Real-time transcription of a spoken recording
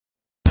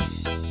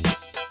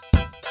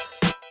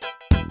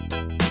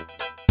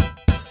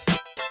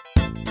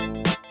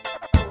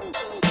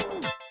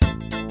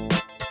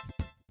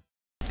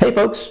Hey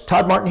folks,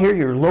 Todd Martin here,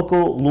 your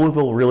local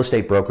Louisville real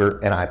estate broker,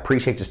 and I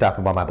appreciate you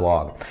stopping by my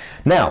blog.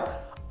 Now,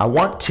 I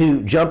want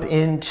to jump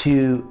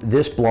into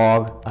this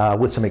blog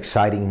with some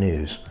exciting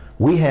news.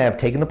 We have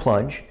taken the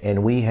plunge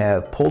and we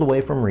have pulled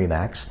away from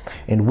RE/MAX,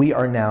 and we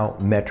are now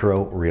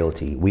Metro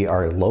Realty. We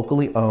are a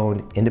locally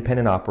owned,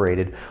 independent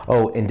operated,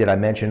 and did I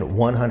mention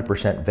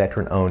 100%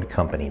 veteran owned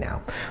company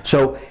now.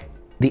 So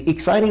the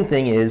exciting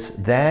thing is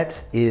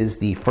that is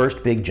the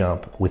first big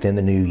jump within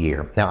the new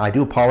year. Now, I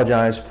do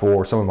apologize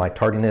for some of my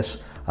tardiness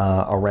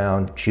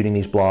around shooting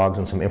these blogs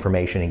and some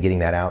information and getting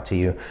that out to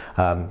you.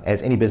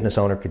 As any business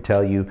owner could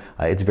tell you,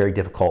 it's very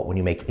difficult when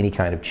you make any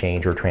kind of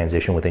change or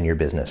transition within your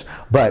business.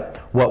 But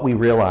what we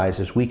realize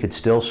is we could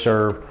still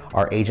serve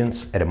our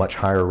agents at a much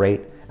higher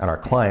rate and our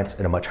clients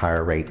at a much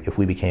higher rate if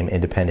we became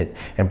independent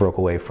and broke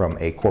away from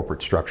a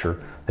corporate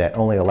structure that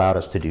only allowed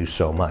us to do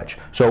so much.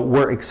 So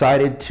we're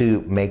excited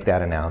to make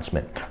that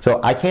announcement. So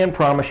I can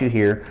promise you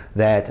here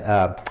that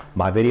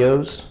my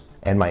videos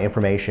and my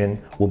information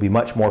will be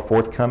much more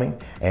forthcoming,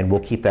 and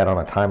we'll keep that on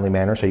a timely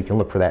manner, so you can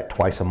look for that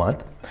twice a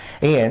month.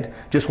 And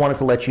just wanted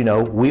to let you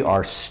know, we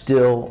are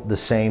still the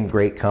same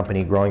great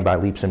company, growing by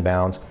leaps and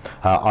bounds.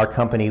 Our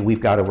company, we've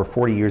got over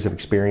 40 years of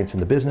experience in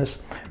the business.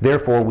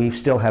 Therefore, we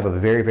still have a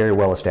very, very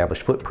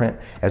well-established footprint,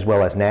 as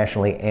well as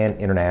nationally and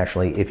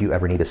internationally, if you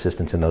ever need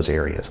assistance in those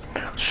areas.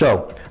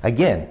 So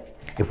again,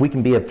 if we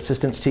can be of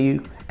assistance to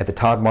you at the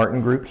Todd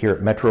Martin Group here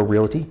at Metro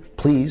Realty,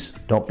 please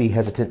don't be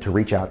hesitant to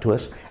reach out to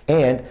us.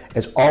 And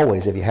as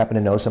always, if you happen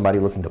to know somebody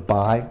looking to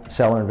buy,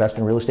 sell, or invest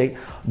in real estate,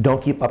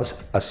 don't keep up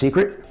a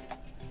secret.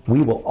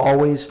 We will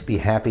always be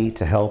happy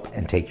to help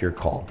and take your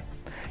call.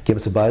 Give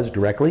us a buzz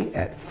directly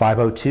at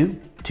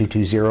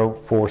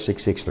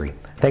 502-220-4663.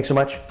 Thanks so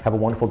much. Have a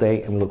wonderful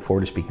day, and we look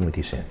forward to speaking with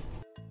you soon.